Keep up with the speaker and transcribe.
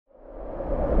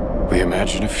We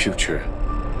imagine a future,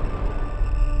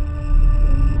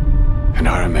 and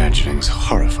our imaginings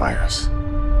horrify us.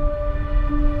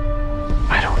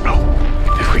 I don't know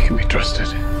if we can be trusted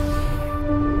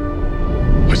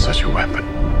with such a weapon.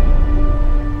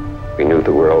 We knew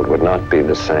the world would not be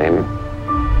the same.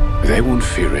 They won't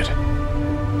fear it.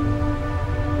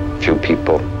 Few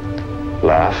people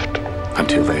laughed.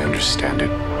 Until they understand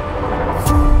it.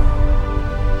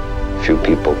 Few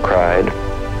people cried.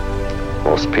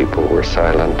 Most people were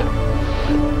silent.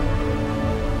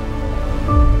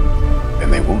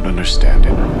 And they won't understand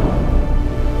it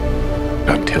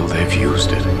until they've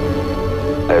used it.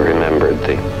 I remembered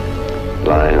the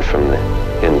line from the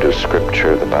Hindu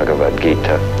scripture, the Bhagavad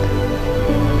Gita.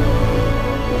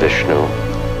 Vishnu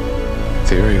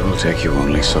Theory will take you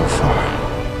only so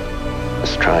far.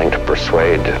 was trying to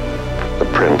persuade the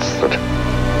prince that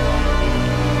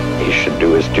he should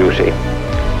do his duty,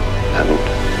 and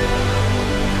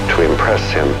to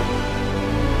impress him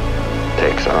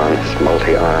takes on his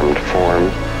multi-armed form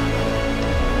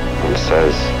and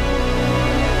says,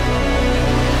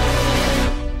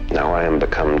 "Now I am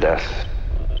become death,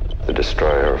 the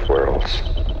destroyer of worlds."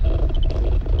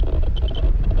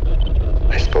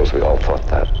 I suppose we all thought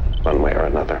that one way or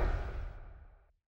another.